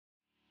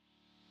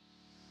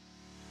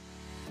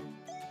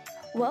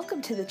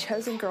Welcome to the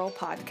Chosen Girl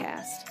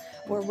podcast,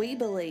 where we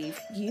believe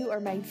you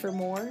are made for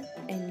more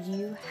and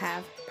you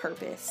have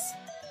purpose.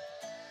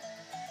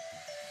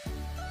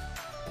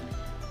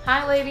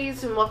 Hi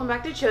ladies, and welcome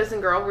back to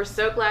Chosen Girl. We're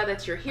so glad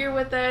that you're here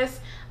with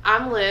us.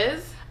 I'm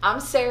Liz. I'm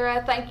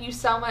Sarah. Thank you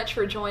so much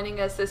for joining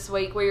us this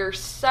week. We are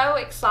so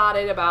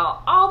excited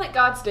about all that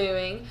God's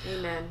doing.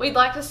 Amen. We'd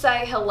like to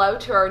say hello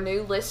to our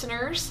new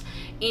listeners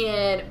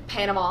in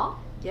Panama.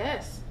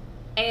 Yes.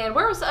 And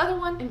where was the other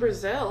one? In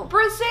Brazil.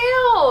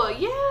 Brazil!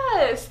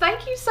 Yes!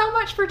 Thank you so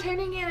much for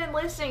tuning in and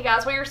listening,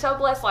 guys. We are so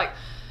blessed. Like,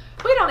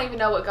 we don't even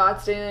know what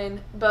God's doing,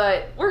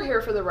 but we're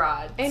here for the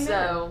ride. Amen.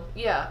 So,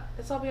 yeah.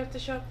 That's all we have to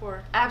show up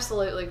for.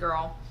 Absolutely,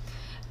 girl.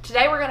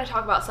 Today we're going to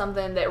talk about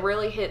something that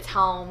really hits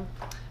home,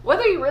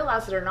 whether you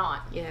realize it or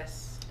not.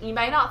 Yes. You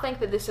may not think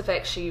that this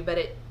affects you, but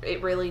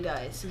it really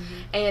does. Mm-hmm.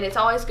 And it's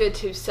always good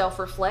to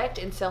self-reflect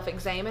and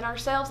self-examine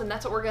ourselves, and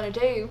that's what we're going to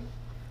do.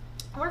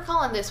 We're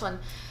calling this one,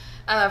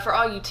 for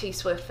all you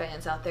T-Swift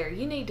fans out there,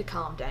 you need to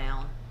calm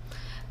down.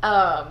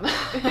 I've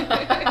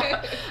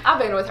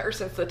been with her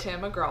since the Tim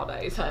McGraw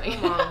days, honey.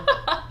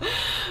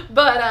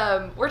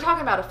 But we're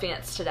talking about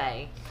offense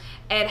today,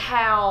 and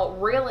how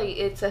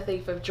really it's a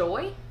thief of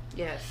joy.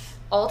 Yes.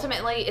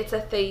 Ultimately, it's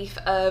a thief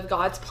of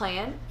God's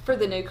plan for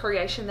the new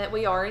creation that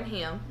we are in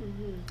Him.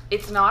 Mm-hmm.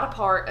 It's not a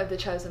part of the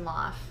chosen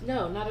life.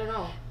 No, not at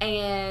all.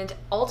 And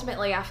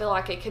ultimately, I feel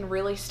like it can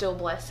really steal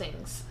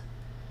blessings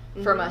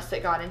from us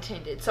that God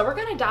intended. So we're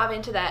going to dive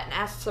into that and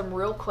ask some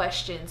real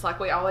questions like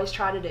we always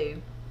try to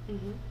do.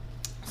 Mm-hmm.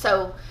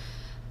 So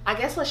I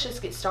guess let's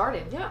just get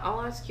started. Yeah,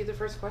 I'll ask you the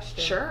first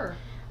question. Sure.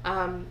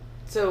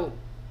 So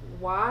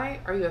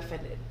why are you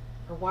offended?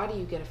 Or why do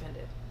you get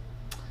offended?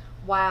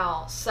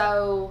 Wow.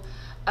 So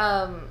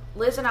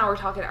Liz and I were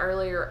talking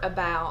earlier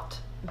about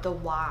the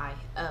why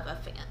of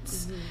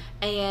offense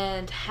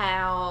and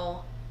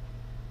how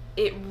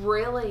it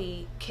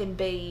really can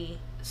be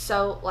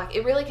so, like,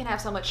 it really can have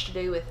so much to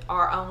do with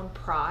our own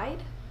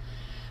pride,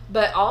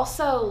 but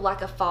also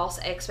like a false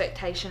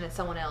expectation in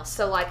someone else.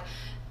 So like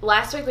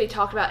last week we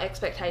talked about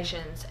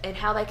expectations and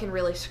how they can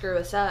really screw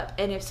us up.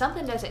 And if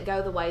something doesn't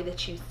go the way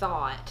that you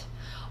thought,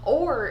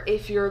 or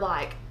if you're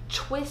like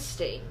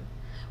twisting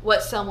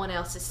what someone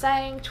else is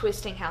saying,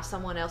 twisting how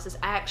someone else's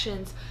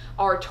actions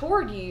are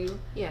toward you,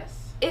 Yes.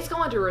 it's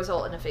going to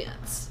result in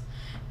offense.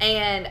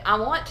 And I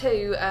want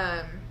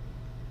to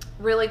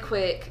really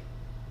quick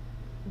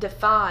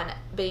define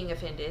being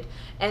offended,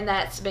 and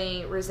that's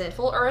being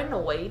resentful or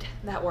annoyed.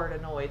 That word,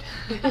 annoyed.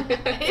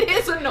 It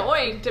is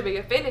annoying to be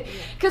offended,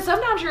 because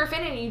sometimes you're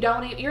offended and you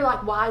don't even, you're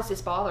like, why is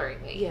this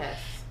bothering me? Yes.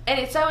 And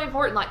it's so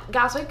important, like,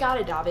 guys, we've got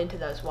to dive into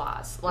those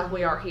whys, like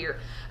we are here.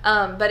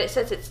 But it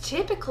says it's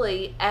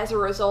typically as a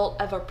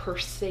result of a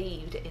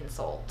perceived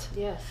insult.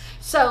 Yes.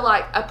 So,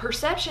 like, a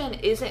perception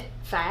isn't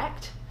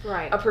fact.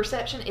 Right. A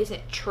perception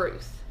isn't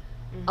truth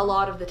a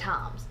lot of the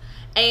times.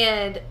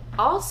 And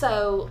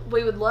also,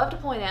 we would love to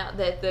point out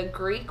that the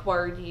Greek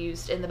word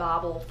used in the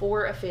Bible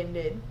for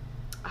offended,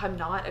 I'm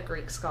not a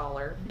Greek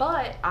scholar,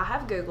 but I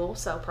have Google,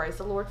 so praise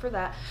the Lord for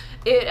that.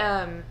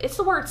 It's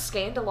the word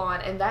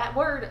scandalon, and that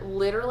word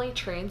literally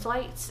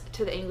translates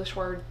to the English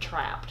word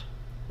trapped.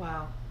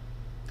 Wow.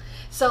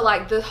 So,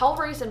 like, the whole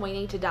reason we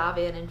need to dive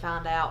in and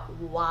find out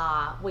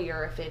why we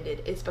are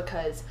offended is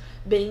because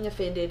being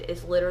offended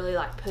is literally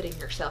like putting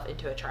yourself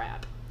into a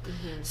trap.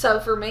 Mm-hmm.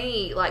 So for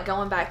me, like,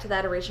 going back to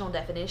that original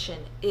definition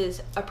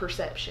is a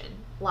perception.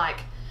 Like,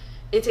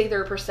 it's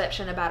either a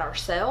perception about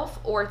ourselves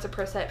or it's a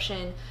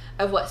perception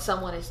of what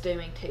someone is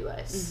doing to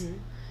us.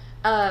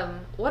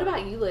 What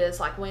about you, Liz?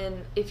 Like,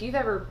 if you've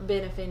ever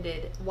been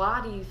offended, why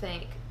do you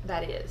think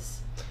that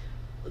is?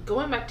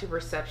 Going back to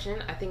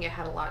perception, I think it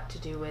had a lot to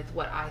do with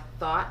what I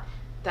thought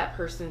that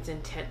person's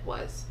intent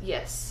was.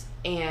 Yes.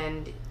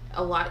 And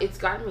it's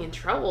gotten me in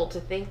trouble to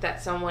think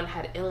that someone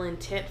had ill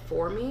intent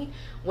for me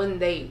when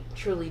they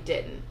truly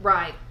didn't.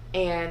 Right.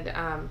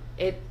 And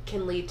it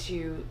can lead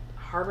to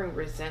harboring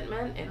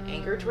resentment and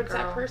anger towards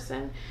that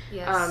person.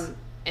 Yes.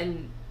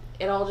 And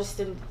it all just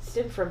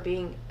stemmed from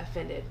being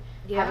offended,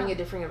 having a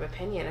differing of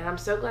opinion. And I'm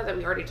so glad that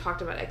we already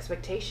talked about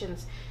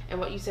expectations, and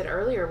what you said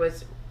earlier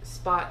was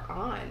spot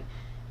on.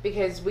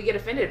 Because we get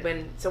offended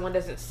when someone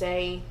doesn't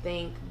say,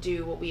 think,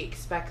 do what we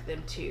expect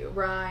them to.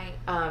 Right.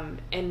 And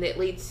it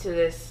leads to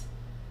this,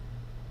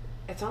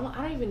 I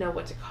don't even know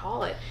what to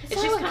call it. It's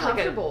just kind of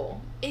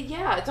uncomfortable.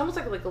 It's almost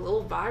like a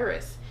little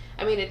virus.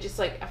 I mean, it just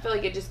I feel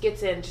like it just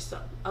gets in just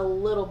a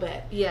little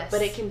bit. Yes.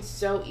 But it can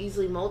so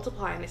easily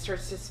multiply, and it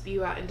starts to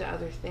spew out into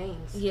other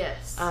things.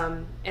 Yes.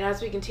 And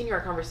as we continue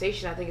our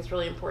conversation, I think it's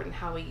really important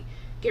how we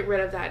get rid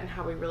of that and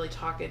how we really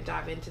talk and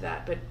dive into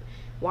that. But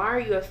why are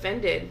you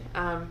offended?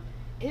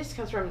 It just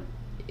comes from,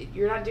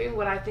 you're not doing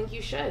what I think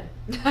you should.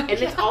 And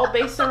it's all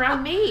based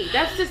around me.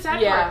 That's the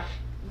sad part.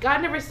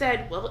 God never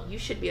said, well, you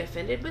should be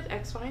offended with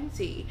X, Y, and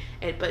Z,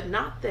 but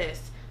not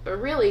this.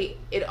 But really,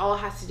 it all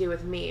has to do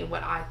with me and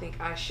what I think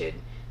I should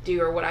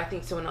do, or what I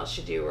think someone else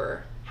should do,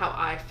 or how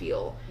I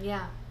feel.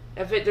 Yeah.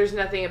 There's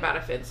nothing about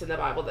offense in the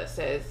Bible that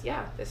says,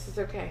 yeah, this is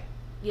okay.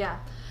 Yeah.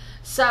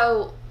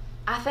 So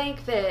I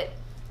think that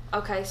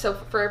okay, so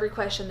for every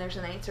question there's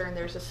an answer and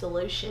there's a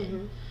solution.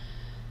 Mm-hmm.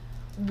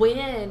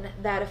 When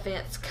that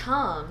offense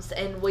comes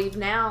and we've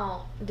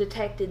now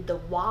detected the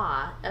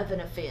why of an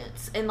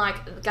offense, and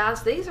like,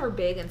 guys, these are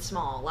big and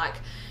small. Like,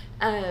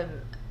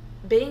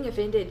 being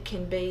offended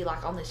can be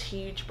like on this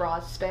huge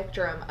broad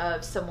spectrum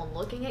of someone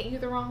looking at you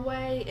the wrong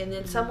way and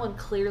then someone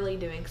clearly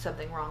doing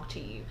something wrong to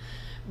you.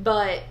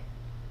 But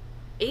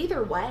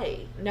either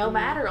way, no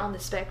matter on the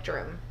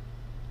spectrum,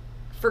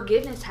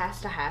 forgiveness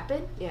has to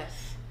happen.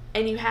 Yes.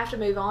 And you have to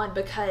move on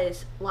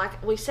because,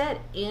 like we said,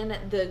 in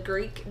the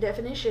Greek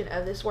definition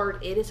of this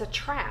word, it is a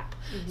trap.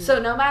 Mm-hmm. So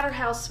no matter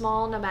how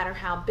small, no matter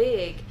how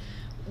big,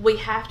 we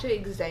have to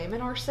examine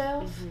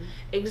ourselves,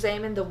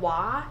 examine the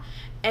why,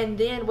 and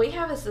then we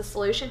have as the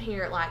solution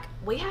here, like,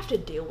 we have to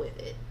deal with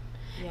it.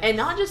 Yes. And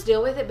not just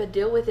deal with it, but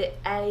deal with it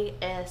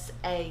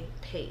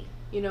ASAP.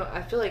 You know,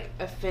 I feel like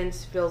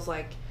offense feels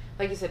like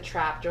you said,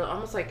 trapped, or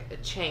almost like a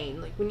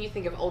chain. Like when you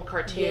think of old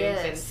cartoons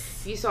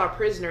and you saw a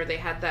prisoner, they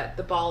had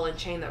the ball and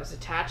chain that was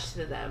attached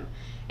to them.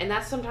 And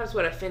that's sometimes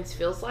what offense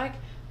feels like,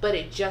 but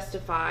it's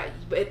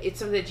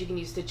something that you can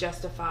use to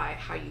justify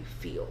how you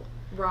feel.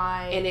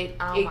 Right. And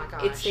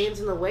it stands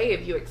in the way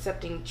of you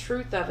accepting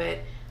truth of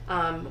it,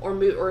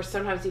 or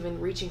sometimes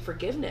even reaching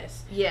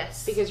forgiveness.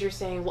 Yes. Because you're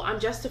saying, well, I'm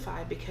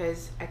justified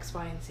because X,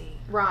 Y, and Z.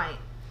 Right.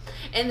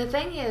 And the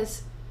thing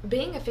is,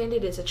 being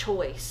offended is a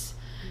choice.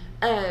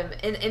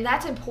 And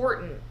that's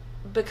important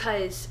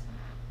because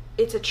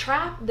it's a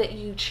trap that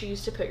you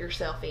choose to put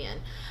yourself in.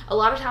 A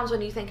lot of times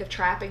when you think of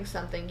trapping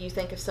something, you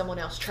think of someone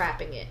else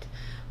trapping it.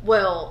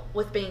 Well,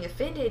 with being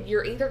offended,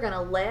 you're either going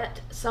to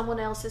let someone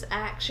else's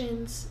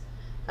actions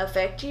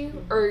affect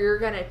you, or you're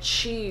going to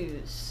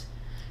choose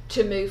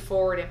to move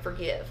forward and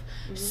forgive.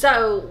 Mm-hmm.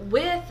 So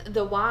with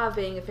the why of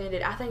being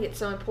offended, I think it's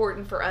so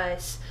important for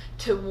us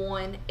to,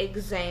 one,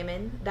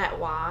 examine that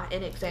why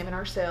and examine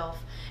ourselves,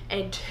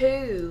 and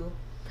two,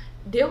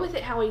 deal with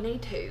it how we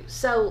need to.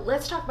 So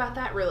let's talk about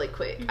that really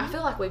quick. Mm-hmm. I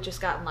feel like we've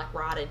just gotten like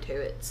right into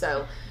it.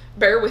 So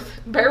bear with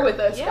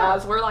us,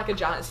 guys. We're like a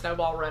giant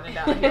snowball running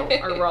down a hill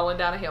or rolling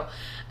down a hill.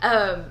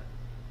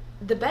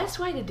 The best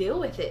way to deal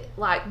with it,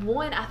 like,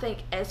 one, I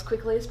think as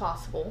quickly as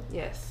possible.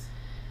 Yes.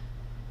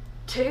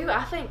 Two,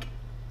 I think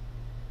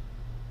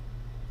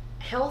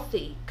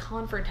healthy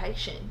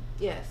confrontation.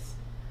 Yes.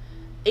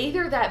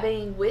 Either that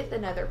being with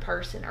another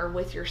person or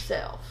with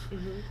yourself.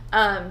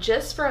 Mm-hmm.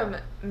 Just from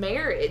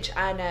marriage,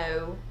 I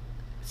know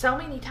so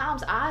many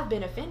times I've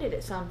been offended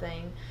at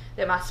something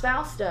that my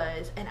spouse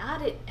does, and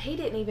he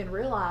didn't even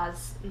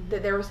realize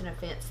that there was an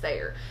offense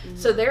there. Mm-hmm.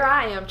 So there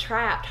I am,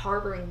 trapped,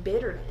 harboring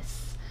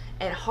bitterness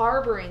and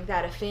harboring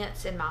that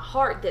offense in my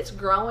heart that's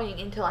growing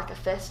into like a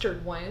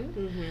festered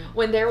wound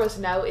when there was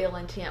no ill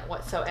intent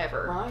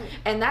whatsoever. Right.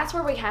 And that's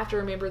where we have to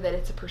remember that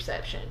it's a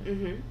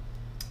perception.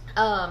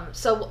 Mm-hmm.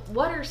 So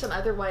what are some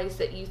other ways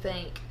that you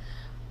think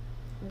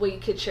we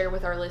could share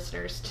with our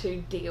listeners to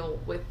deal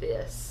with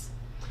this?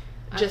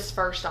 Just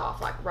first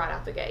off, like right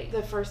out the gate.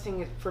 The first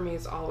thing for me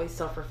is always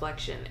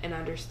self-reflection and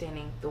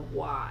understanding the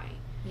why.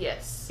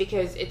 Yes.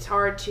 Because it's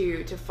hard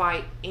to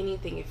fight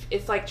anything.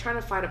 It's like trying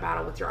to fight a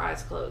battle with your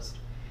eyes closed.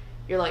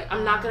 You're like,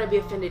 I'm not going to be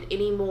offended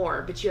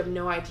anymore, but you have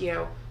no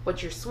idea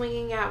what you're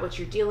swinging at, what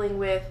you're dealing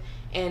with,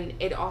 and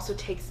it also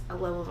takes a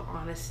level of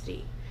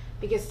honesty.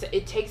 Because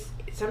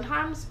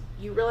sometimes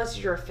you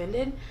realize you're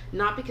offended,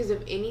 not because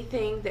of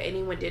anything that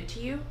anyone did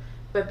to you,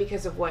 but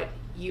because of what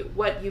you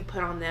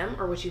put on them,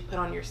 or what you put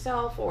on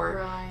yourself,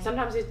 or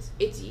sometimes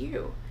it's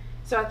you.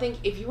 So I think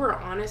if you were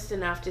honest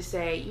enough to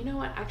say, you know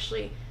what,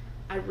 actually,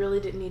 I really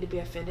didn't need to be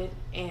offended,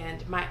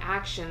 and my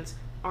actions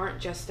aren't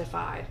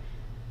justified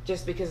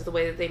just because of the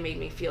way that they made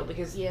me feel,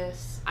 because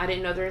I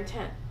didn't know their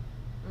intent.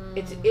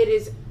 It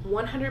is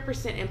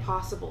 100%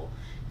 impossible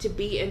to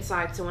be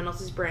inside someone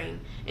else's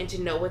brain and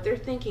to know what they're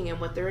thinking and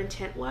what their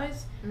intent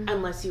was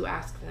unless you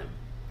ask them.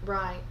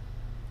 Right.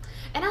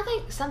 And I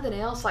think something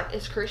else, like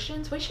as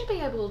Christians, we should be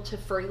able to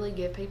freely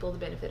give people the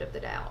benefit of the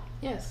doubt.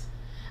 Yes.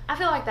 I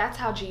feel like that's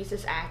how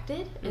Jesus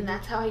acted, and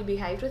that's how he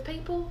behaved with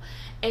people.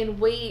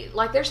 And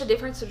there's a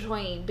difference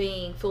between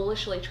being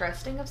foolishly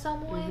trusting of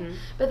someone,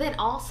 but then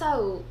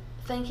also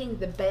thinking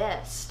the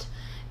best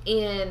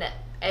in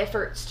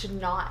efforts to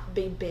not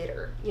be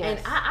bitter. Yes.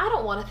 And I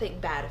don't want to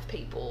think bad of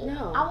people.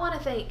 No. I want to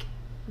think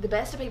the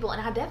best of people,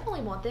 and I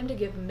definitely want them to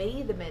give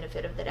me the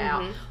benefit of the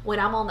doubt when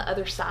I'm on the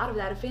other side of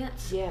that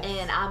offense,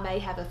 and I may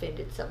have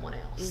offended someone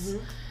else.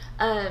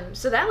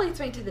 So that leads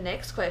me to the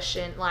next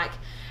question, like,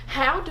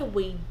 how do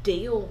we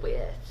deal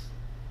with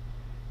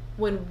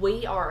when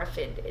we are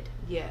offended?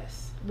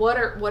 Yes. What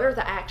are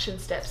the action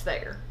steps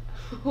there?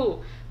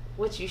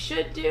 What you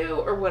should do,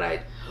 or what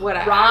I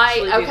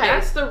actually do?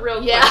 That's the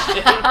real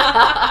question.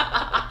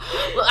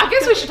 Well, I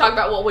guess we should talk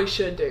about what we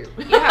should do.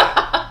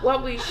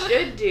 What we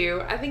should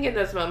do, I think in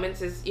those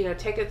moments is,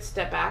 take a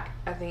step back,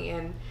 I think,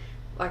 and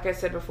like I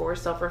said before,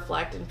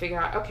 self-reflect and figure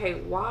out, okay,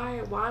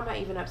 why am I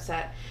even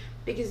upset?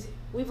 Because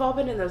we've all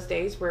been in those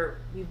days where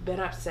we've been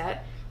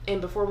upset And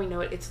before we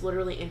know it, it's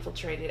literally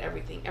infiltrated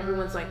everything.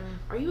 Everyone's like,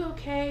 "Are you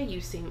okay? You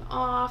seem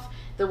off."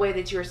 The way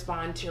that you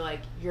respond to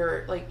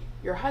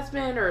your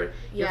husband or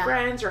your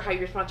friends, or how you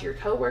respond to your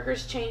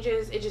coworkers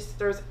changes. It just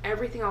throws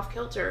everything off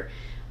kilter.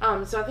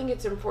 So I think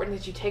it's important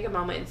that you take a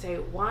moment and say,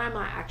 "Why am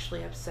I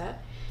actually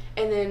upset?"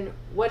 And then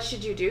what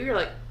should you do? You're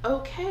like,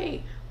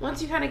 okay.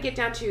 Once you kind of get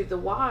down to the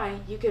why,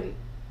 you can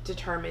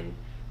determine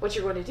what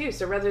you're going to do.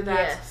 So whether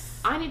that's,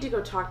 I need to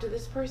go talk to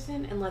this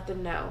person and let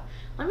them know.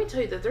 Let me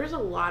tell you that there's a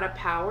lot of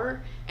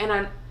power, and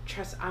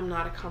I'm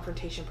not a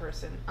confrontation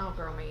person. Oh,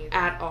 girl, me either.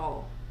 At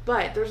all.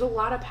 But there's a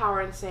lot of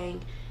power in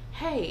saying,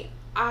 hey,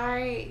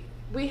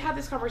 we had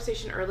this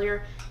conversation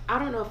earlier. I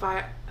don't know if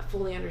I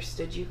fully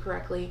understood you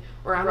correctly,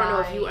 or I don't know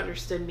if you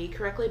understood me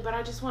correctly, but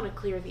I just want to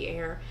clear the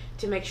air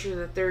to make sure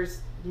that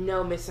there's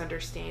no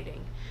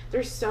misunderstanding.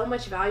 There's so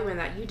much value in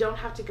that. You don't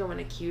have to go and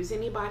accuse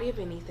anybody of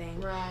anything.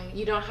 Right.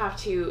 You don't have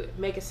to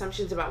make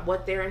assumptions about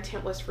what their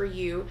intent was for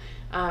you.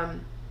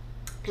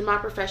 In my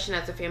profession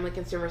as a family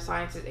consumer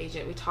sciences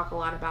agent, we talk a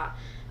lot about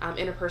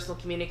interpersonal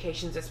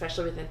communications,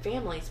 especially within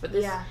families, but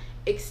this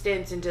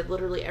extends into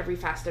literally every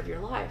facet of your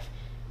life.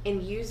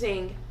 And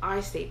using I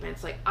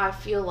statements like, I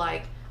feel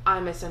like I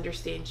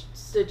misunderstood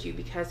you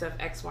because of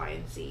X, Y,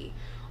 and Z.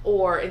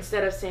 Or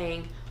instead of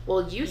saying,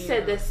 well, you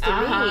said this to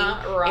me,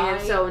 and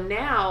so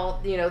now,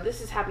 this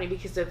is happening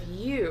because of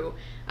you.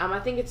 I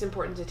think it's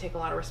important to take a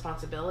lot of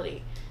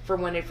responsibility for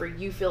whenever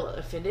you feel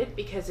offended,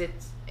 because it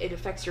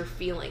affects your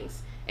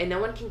feelings. And no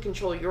one can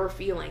control your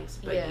feelings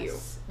but you.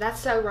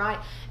 That's so right.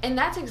 And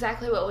that's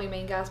exactly what we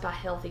mean, guys, by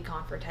healthy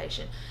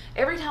confrontation.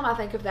 Every time I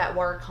think of that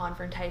word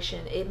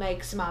confrontation, it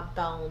makes my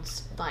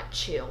bones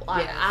chill.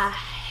 I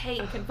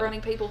hate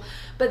confronting people,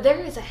 but there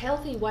is a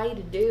healthy way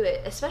to do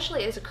it,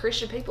 especially as a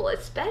Christian people,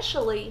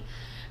 especially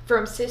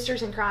from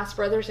sisters in Christ,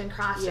 brothers in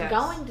Christ,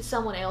 going to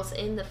someone else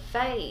in the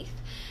faith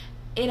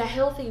in a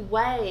healthy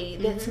way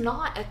that's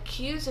not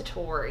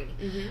accusatory,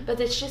 but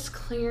that's just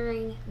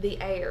clearing the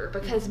air.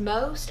 Because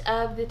most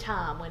of the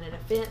time when an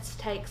offense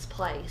takes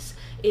place,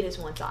 it is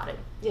one-sided.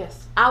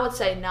 Yes. I would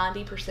say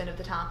 90% of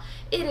the time,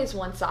 it is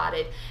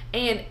one-sided.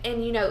 And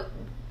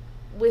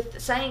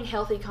with saying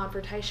healthy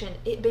confrontation,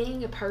 it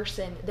being a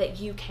person that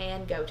you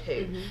can go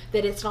to,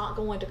 that it's not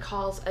going to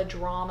cause a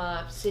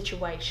drama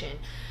situation.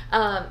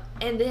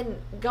 And then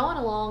going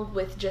along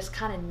with just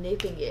kind of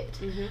nipping it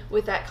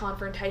with that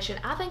confrontation,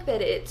 I think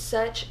that it's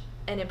such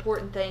an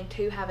important thing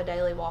to have a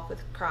daily walk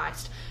with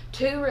Christ,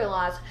 to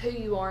realize who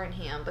you are in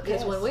Him.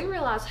 Because when we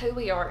realize who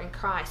we are in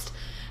Christ,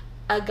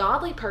 a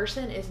godly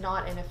person is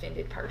not an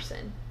offended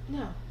person.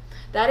 No.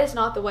 That is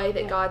not the way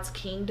that God's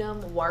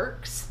kingdom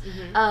works,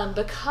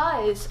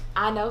 because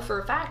I know for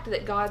a fact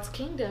that God's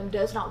kingdom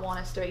does not want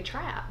us to be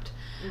trapped.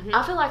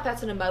 I feel like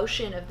that's an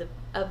emotion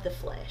of the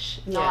flesh,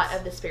 not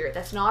of the Spirit.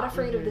 That's not a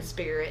fruit of the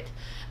Spirit.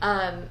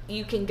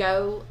 You can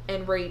go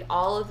and read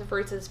all of the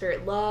fruits of the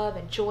Spirit: love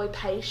and joy,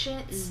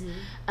 patience,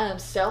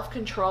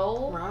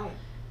 self-control. Right.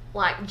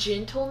 Like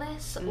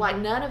gentleness, like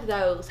none of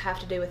those have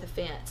to do with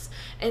offense.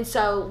 And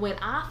so when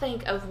I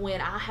think of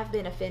when I have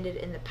been offended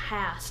in the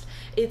past,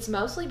 it's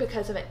mostly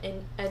because of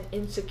an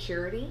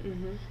insecurity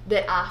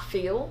that I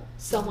feel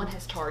someone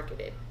has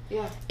targeted.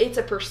 Yeah. It's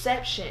a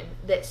perception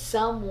that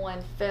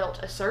someone felt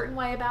a certain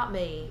way about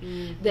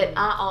me, that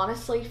I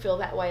honestly feel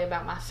that way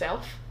about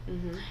myself.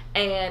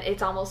 And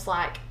it's almost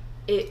like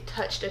it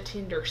touched a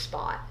tender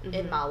spot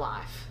in my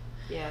life.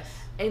 Yes.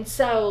 And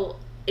so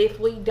if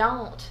we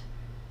don't,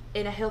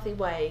 in a healthy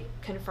way,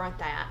 confront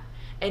that,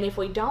 and if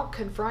we don't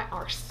confront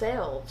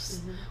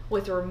ourselves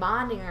with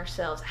reminding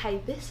ourselves, hey,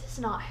 this is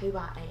not who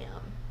I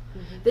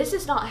am. This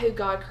is not who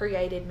God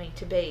created me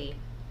to be.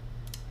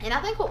 And I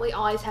think what we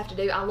always have to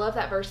do, I love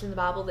that verse in the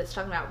Bible that's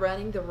talking about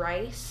running the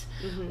race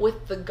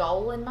with the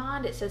goal in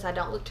mind. It says, I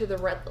don't look to the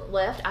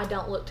left, I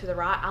don't look to the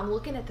right, I'm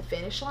looking at the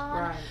finish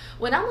line. Right.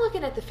 When I'm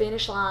looking at the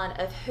finish line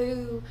of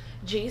who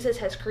Jesus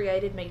has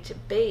created me to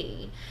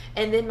be,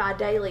 and then my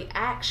daily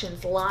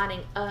actions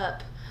lining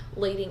up,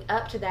 leading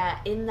up to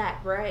that, in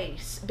that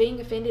race, being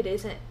offended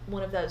isn't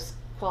one of those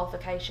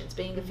qualifications.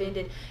 Being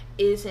offended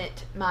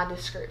isn't my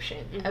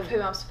description of who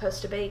I'm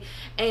supposed to be.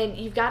 And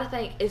you've got to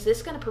think, is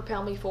this going to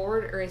propel me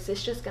forward, or is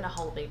this just going to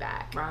hold me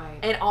back? Right.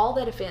 And all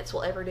that offense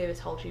will ever do is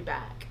hold you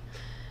back.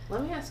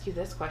 Let me ask you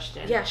this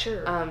question. Yeah,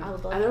 sure. I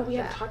know we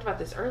haven't talked about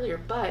this earlier,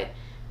 but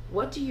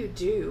what do you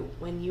do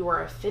when you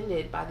are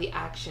offended by the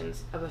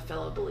actions of a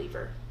fellow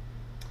believer?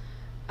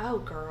 Oh,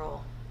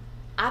 girl.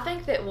 I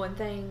think that one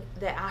thing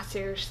that I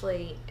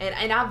seriously,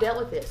 and I've dealt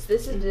with this.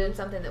 This has been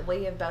something that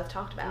we have both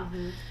talked about.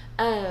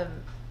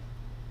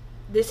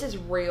 This is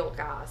real,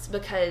 guys,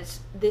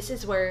 because this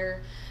is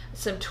where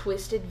some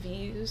twisted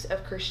views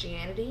of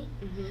Christianity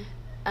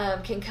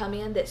can come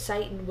in, that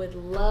Satan would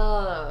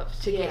love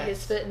to get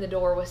his foot in the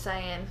door with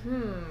saying,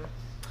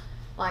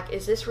 like,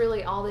 is this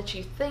really all that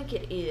you think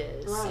it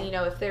is? Right.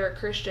 If they're a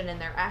Christian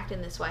and they're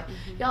acting this way.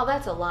 Y'all,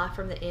 that's a lie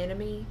from the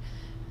enemy.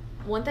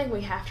 One thing we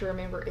have to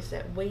remember is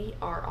that we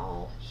are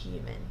all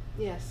human.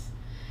 Yes.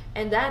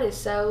 And that is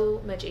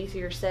so much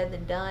easier said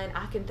than done.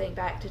 I can think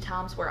back to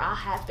times where I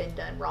have been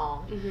done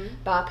wrong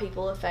by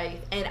people of faith.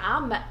 And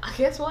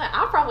guess what?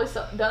 I've probably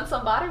done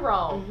somebody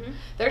wrong.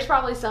 There's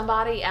probably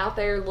somebody out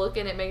there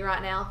looking at me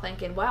right now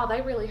thinking, wow,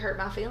 they really hurt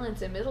my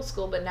feelings in middle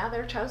school, but now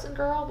they're a chosen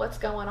girl. What's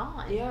going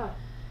on? Yeah.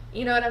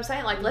 You know what I'm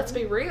saying? Like, let's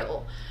be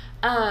real.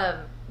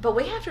 But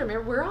we have to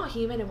remember, we're all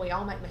human and we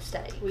all make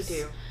mistakes. We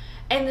do.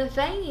 And the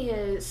thing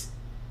is,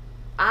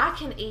 I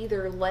can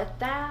either let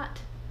that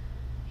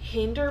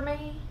hinder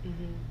me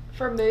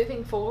from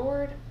moving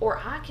forward,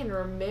 or I can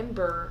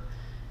remember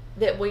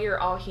that we are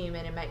all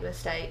human and make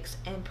mistakes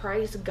and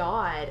praise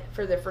God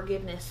for the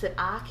forgiveness that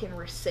I can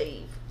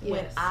receive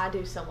when I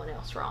do someone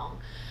else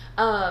wrong.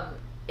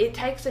 It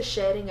takes a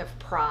shedding of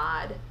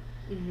pride,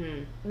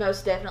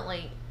 most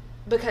definitely,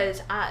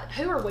 because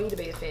who are we to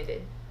be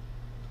offended?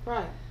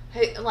 Right.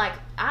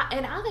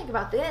 I think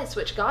about this,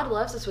 which God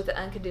loves us with an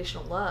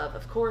unconditional love,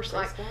 of course.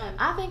 Praise like, God.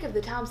 I think of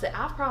the times that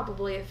I've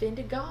probably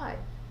offended God.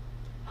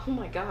 Oh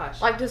my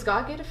gosh. Like, does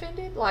God get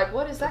offended? Like,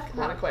 what is that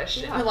kind of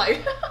question? Yeah.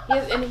 Like,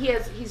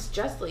 he's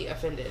justly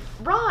offended.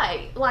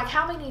 Right. Like,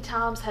 how many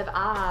times have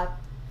I,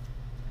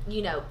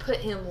 put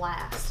him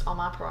last on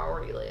my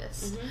priority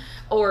list,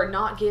 or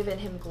not given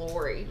him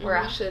glory where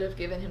I should have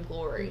given him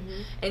glory,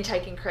 and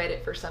taking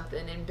credit for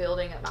something and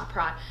building up my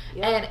pride.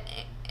 Yeah.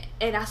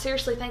 And I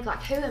seriously think,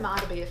 like, who am I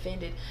to be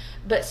offended?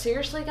 But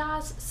seriously,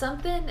 guys,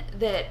 something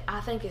that I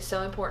think is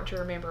so important to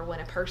remember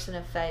when a person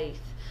of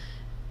faith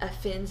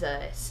offends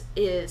us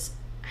is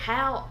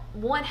how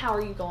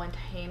are you going to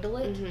handle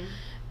it?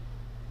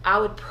 I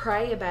would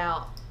pray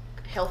about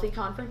healthy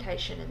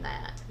confrontation in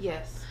that.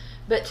 Yes.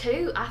 But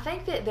two, I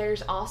think that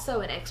there's also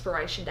an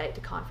expiration date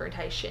to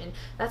confrontation.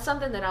 That's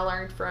something that I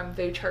learned from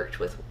VOO Church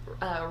with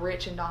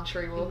Rich and Don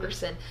Sheree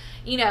Wilkerson.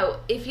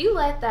 If you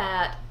let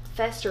that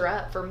fester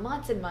up for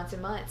months and months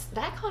and months,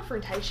 that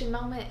confrontation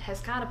moment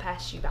has kind of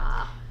passed you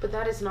by. But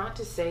that is not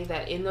to say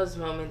that in those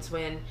moments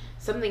when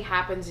something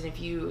happens and if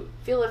you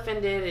feel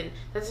offended, and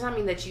that does not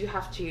mean that you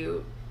have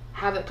to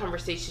have that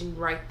conversation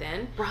right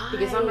then. Right.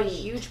 Because I'm a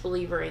huge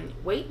believer in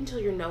wait until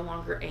you're no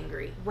longer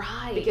angry.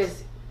 Right.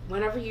 Because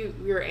whenever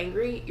you're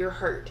angry, you're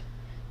hurt.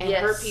 And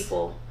hurt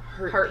people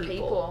hurt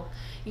people.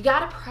 You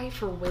got to pray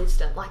for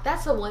wisdom. Like,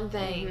 that's the one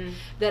thing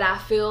that I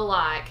feel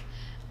like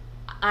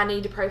I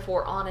need to pray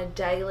for on a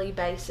daily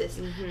basis.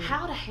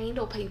 How to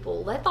handle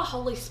people. Let the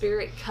Holy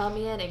Spirit come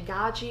in and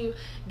guide you,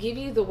 give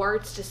you the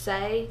words to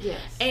say.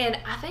 Yes. And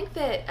I think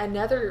that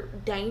another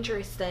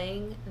dangerous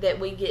thing that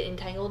we get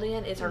entangled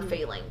in is our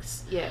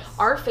feelings. Yes.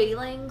 Our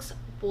feelings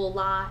will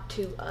lie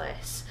to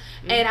us.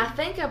 And I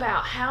think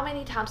about how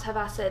many times have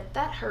I said,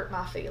 that hurt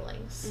my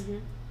feelings.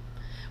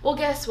 Well,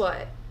 guess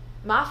what?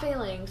 My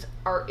feelings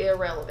are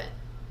irrelevant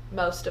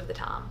most of the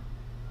time.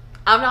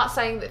 I'm not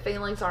saying that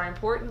feelings are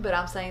important, but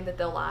I'm saying that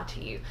they'll lie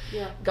to you.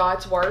 Yeah.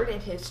 God's word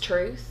and his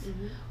truth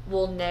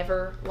will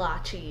never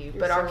lie to you,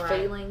 but our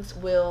feelings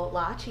will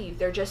lie to you.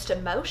 They're just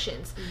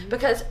emotions,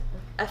 because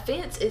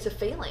offense is a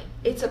feeling.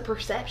 It's a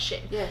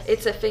perception. Yes.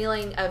 It's a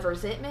feeling of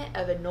resentment,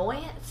 of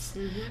annoyance,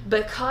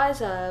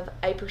 because of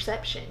a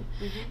perception.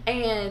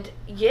 And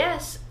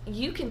yes,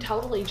 you can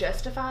totally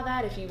justify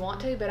that if you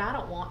want to, but I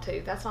don't want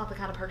to. That's not the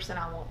kind of person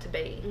I want to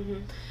be.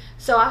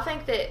 So I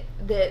think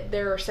that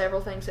there are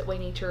several things that we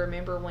need to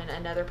remember when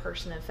another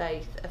person of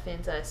faith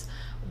offends us.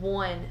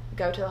 One,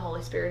 go to the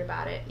Holy Spirit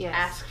about it. Yes.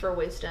 Ask for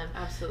wisdom.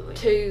 Absolutely.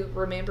 Two,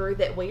 remember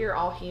that we are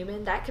all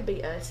human. That could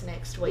be us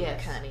next week,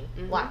 honey.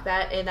 Like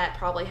that, and that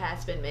probably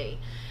has been me.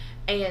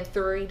 And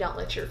three, don't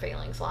let your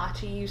feelings lie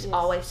to you.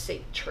 Always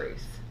seek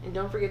truth. And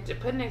don't forget to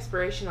put an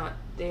expiration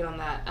date on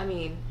that. I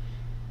mean,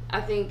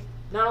 I think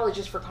not only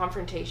just for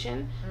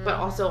confrontation, but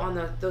also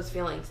on those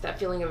feelings, that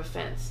feeling of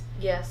offense.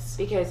 Yes.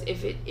 Because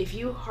if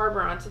you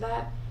harbor onto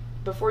that,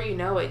 before you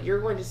know it,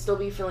 you're going to still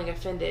be feeling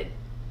offended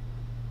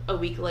a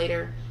week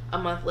later, a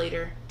month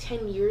later,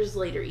 10 years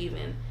later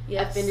even.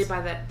 Yes. Offended by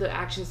the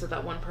actions of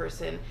that one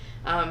person.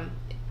 I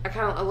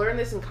learned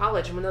this in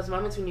college, and when those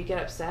moments when you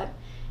get upset,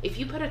 if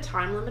you put a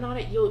time limit on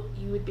it, you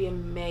would be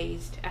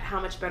amazed at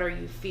how much better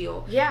you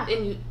feel. Yeah.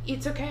 And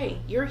it's okay.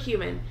 You're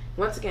human.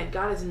 Once again,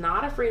 God is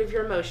not afraid of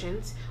your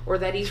emotions, or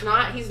that he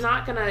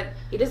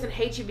doesn't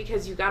hate you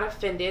because you got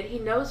offended. He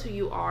knows who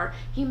you are.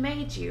 He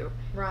made you.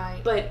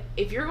 Right. But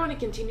if you're going to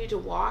continue to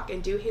walk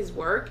and do his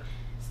work,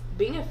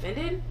 being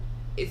offended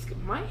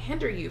might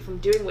hinder you from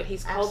doing what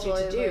he's called you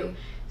to do.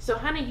 So,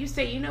 honey, you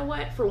say, you know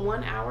what? For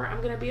 1 hour, I'm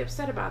going to be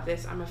upset about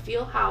this. I'm going to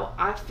feel how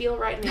I feel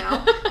right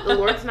now. The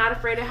Lord's not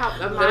afraid of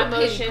my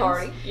emotions.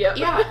 Party. Yep.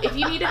 Yeah, if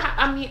you need to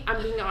I'm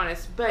being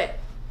honest. But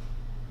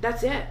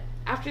that's it.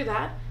 After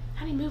that,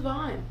 honey, move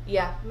on.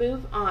 Yeah.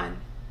 Move on.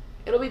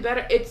 It'll be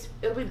better.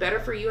 It'll be better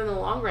for you in the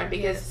long run,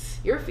 because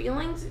your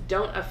feelings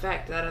don't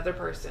affect that other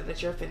person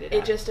that you're offended at.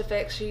 It just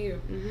affects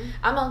you.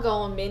 I'm going to go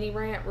on mini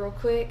rant real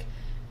quick.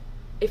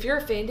 If you're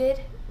offended,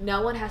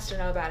 no one has to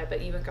know about it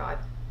but you and God.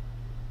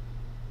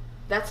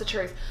 That's the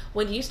truth.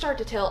 When you start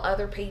to tell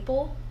other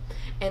people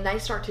and they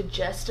start to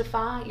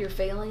justify your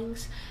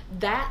feelings,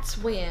 that's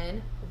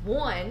when,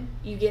 one,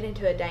 you get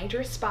into a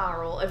dangerous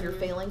spiral of your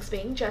feelings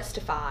being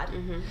justified,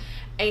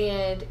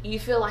 and you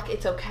feel like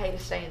it's okay to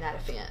stay in that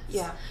offense.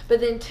 Yeah. But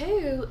then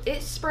two,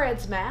 it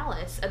spreads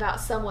malice about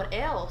someone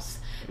else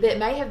that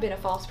may have been a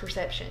false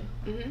perception.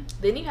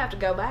 Then you have to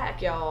go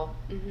back, y'all,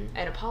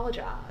 and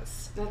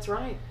apologize. That's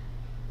right.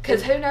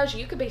 Because who knows,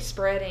 you could be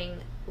spreading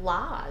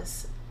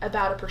lies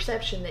about a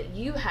perception that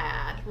you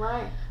had.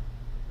 Right.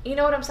 You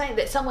know what I'm saying?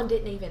 That someone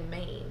didn't even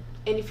mean.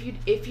 And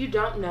if you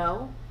don't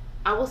know,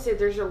 I will say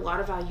there's a lot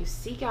of value.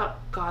 Seek out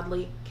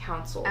godly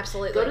counsel.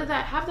 Absolutely. Go to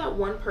that. Have that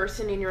one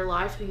person in your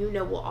life who you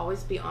know will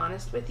always be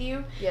honest with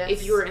you. Yes.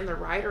 If you are in the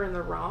right or in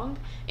the wrong,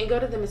 and go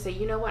to them and say,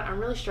 you know what, I'm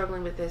really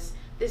struggling with this.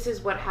 This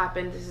is what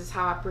happened. This is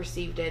how I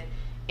perceived it.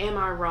 Am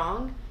I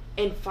wrong?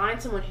 And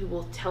find someone who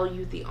will tell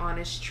you the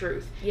honest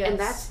truth. Yes. And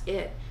that's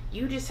it.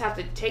 You just have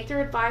to take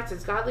their advice.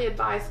 It's godly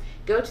advice.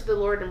 Go to the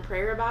Lord in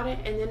prayer about it,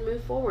 and then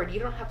move forward. You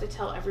don't have to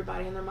tell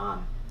everybody and their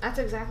mom. That's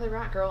exactly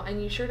right, girl.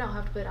 And you sure don't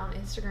have to put it on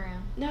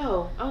Instagram.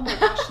 No. Oh my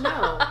gosh,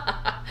 no.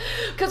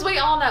 Because we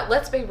all know,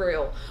 let's be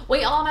real,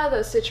 we all know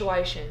those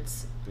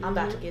situations. I'm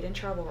about to get in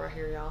trouble right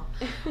here, y'all.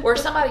 Where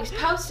somebody's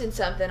posting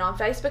something on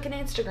Facebook and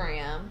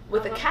Instagram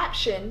with a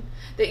caption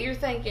that you're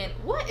thinking,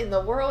 what in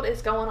the world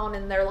is going on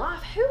in their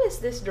life? Who is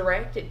this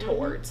directed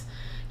towards?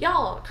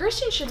 Y'all,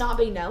 Christians should not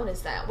be known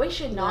as that. We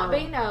should not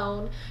be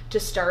known to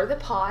stir the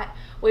pot.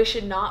 We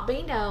should not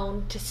be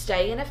known to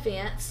stay in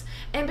offense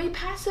and be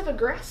passive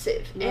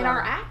aggressive in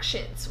our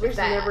actions with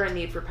that. There's never a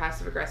need for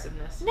passive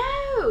aggressiveness.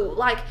 No,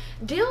 like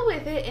deal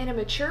with it in a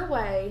mature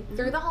way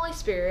through the Holy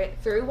Spirit,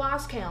 through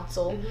wise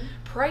counsel.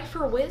 Pray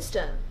for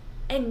wisdom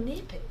and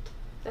nip it.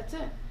 That's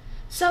it.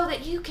 So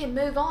that you can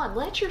move on.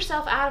 Let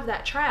yourself out of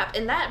that trap.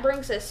 And that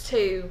brings us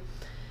to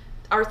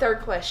our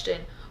third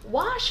question.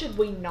 Why should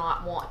we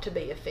not want to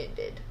be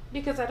offended?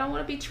 Because I don't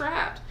want to be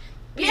trapped.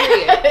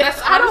 Period.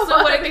 That's I don't honestly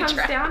wanna what it be comes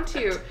trapped. down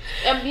to.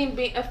 I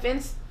mean,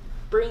 offense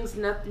brings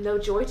no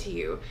joy to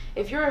you.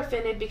 If you're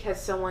offended because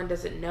someone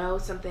doesn't know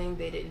something,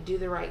 they didn't do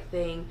the right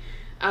thing,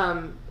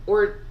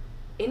 or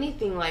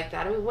anything like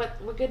that, I mean,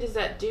 what good does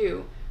that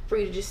do for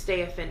you to just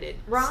stay offended,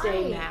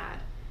 stay mad?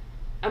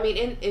 I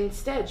mean,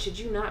 instead, should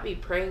you not be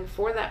praying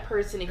for that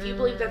person if you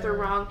believe that they're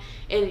wrong?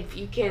 And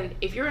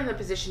if you're in the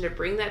position to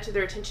bring that to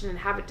their attention and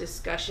have a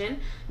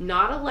discussion,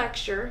 not a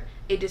lecture,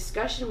 a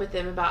discussion with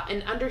them about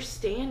an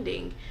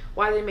understanding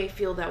why they may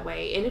feel that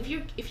way. And if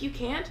you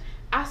can't,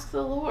 ask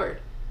the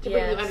Lord to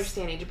bring you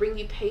understanding, to bring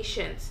you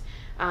patience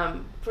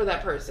for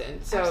that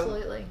person. So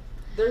absolutely.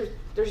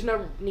 There's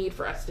no need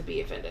for us to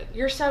be offended.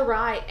 You're so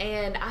right.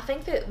 And I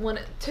think that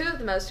two of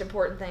the most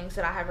important things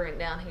that I have written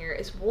down here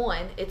is,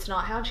 one, it's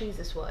not how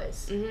Jesus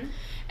was.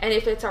 And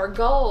if it's our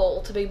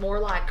goal to be more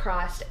like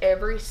Christ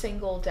every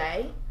single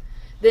day,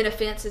 then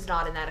offense is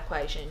not in that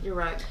equation. You're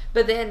right.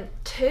 But then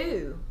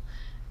two,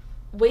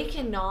 we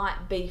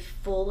cannot be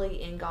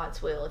fully in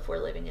God's will if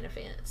we're living in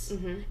offense.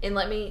 And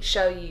let me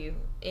show you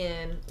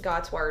in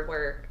God's word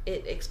where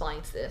it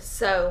explains this.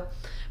 So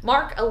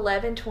Mark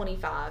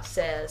 11:25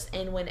 says,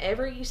 and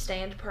whenever you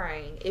stand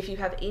praying, if you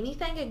have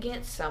anything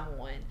against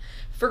someone,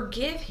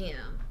 forgive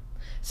him,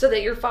 so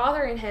that your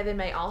Father in heaven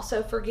may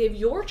also forgive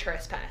your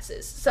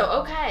trespasses. So,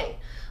 okay,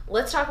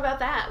 let's talk about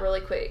that really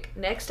quick.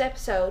 Next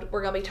episode,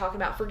 we're going to be talking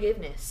about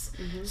forgiveness.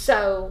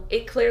 So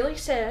it clearly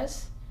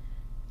says,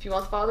 if you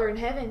want the Father in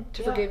heaven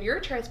to forgive your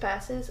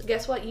trespasses,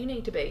 guess what you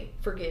need to be?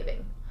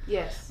 Forgiving.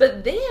 Yes.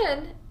 But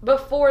then,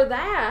 before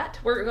that,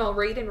 we're going to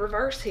read in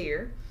reverse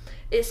here.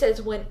 It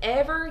says,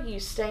 whenever you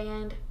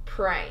stand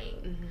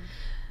praying.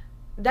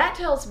 That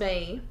tells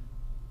me,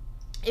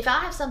 if I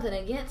have something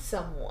against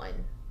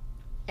someone,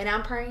 and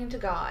I'm praying to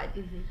God,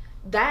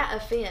 that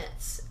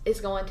offense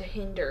is going to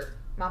hinder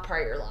my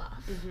prayer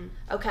life.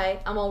 Okay?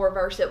 I'm going to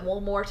reverse it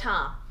one more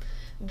time.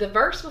 The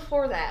verse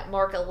before that,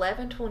 Mark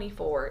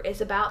 11:24,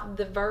 is about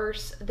the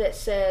verse that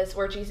says,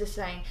 where Jesus is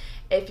saying,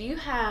 if you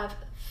have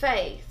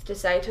faith to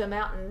say to a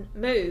mountain,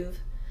 move,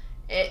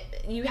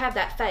 you have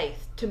that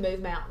faith to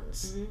move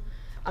mountains.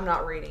 I'm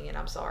not reading it,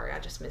 I'm sorry, I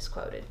just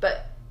misquoted.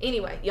 But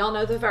anyway, y'all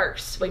know the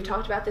verse. We've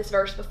talked about this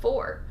verse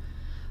before.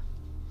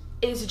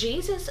 Is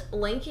Jesus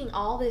linking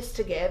all this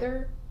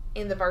together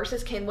in the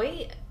verses? Can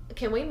we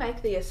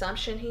make the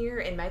assumption here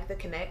and make the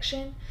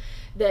connection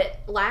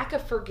that lack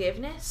of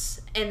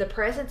forgiveness and the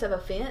presence of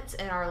offense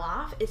in our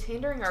life is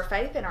hindering our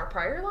faith in our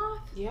prayer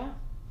life? Yeah.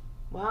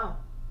 Wow.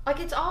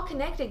 Like, it's all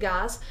connected,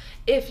 guys.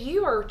 If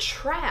you are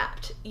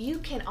trapped, you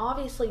can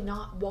obviously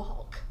not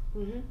walk.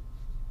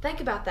 Think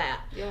about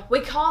that. Yeah. We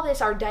call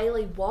this our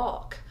daily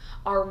walk,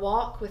 our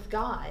walk with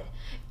God.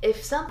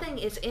 If something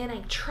is in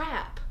a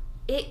trap,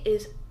 it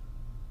is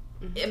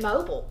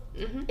immobile.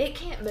 It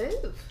can't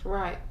move.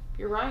 Right.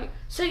 You're right.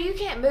 So you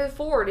can't move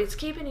forward. It's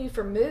keeping you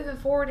from moving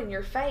forward in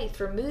your faith,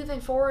 from moving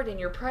forward in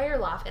your prayer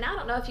life. And I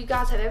don't know if you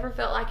guys have ever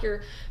felt like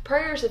your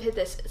prayers have hit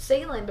this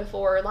ceiling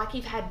before, like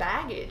you've had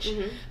baggage.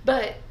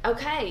 But,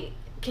 okay,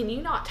 can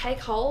you not take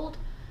hold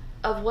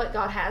of what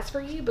God has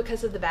for you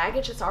because of the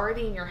baggage that's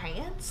already in your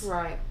hands?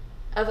 Right.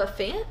 of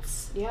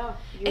offense. Yeah.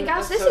 And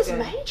guys, that's this so is good.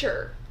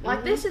 major.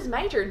 Like, this is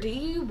major. Do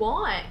you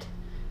want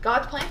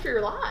God's plan for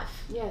your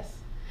life? Yes.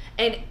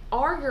 And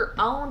are your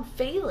own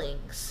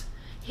feelings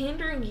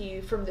hindering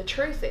you from the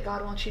truth that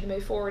God wants you to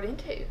move forward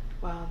into?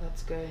 Wow,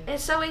 that's good. And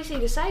it's so easy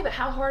to say, but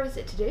how hard is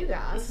it to do,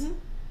 guys?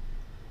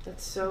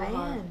 That's so hard.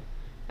 Man.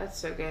 That's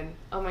so good.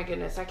 Oh my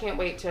goodness. I can't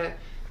wait to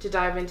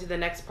dive into the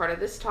next part of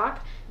this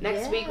talk.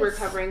 Next week, we're Yes.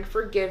 covering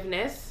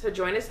forgiveness. So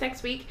join us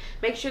next week.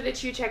 Make sure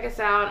that you check us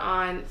out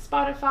on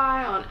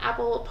Spotify, on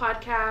Apple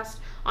Podcast,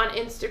 on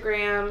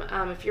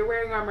Instagram. If you're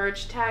wearing our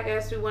merch, tag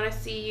us. We want to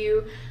see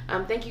you.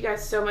 Thank you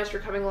guys so much for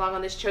coming along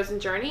on this chosen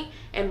journey,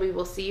 and we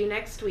will see you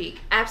next week.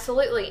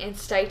 Absolutely. And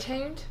stay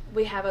tuned.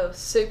 We have a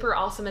super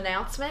awesome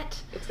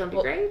announcement It's going to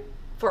be great.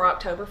 for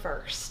October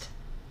 1st.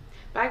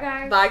 Bye,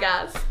 guys. Bye,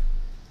 guys.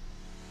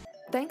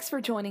 Thanks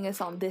for joining us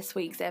on this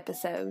week's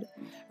episode.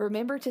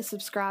 Remember to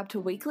subscribe to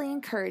Weekly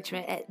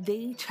Encouragement at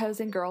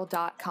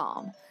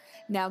thechosengirl.com.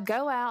 Now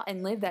go out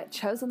and live that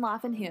chosen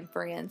life in Him,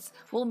 friends.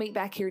 We'll meet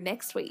back here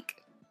next week.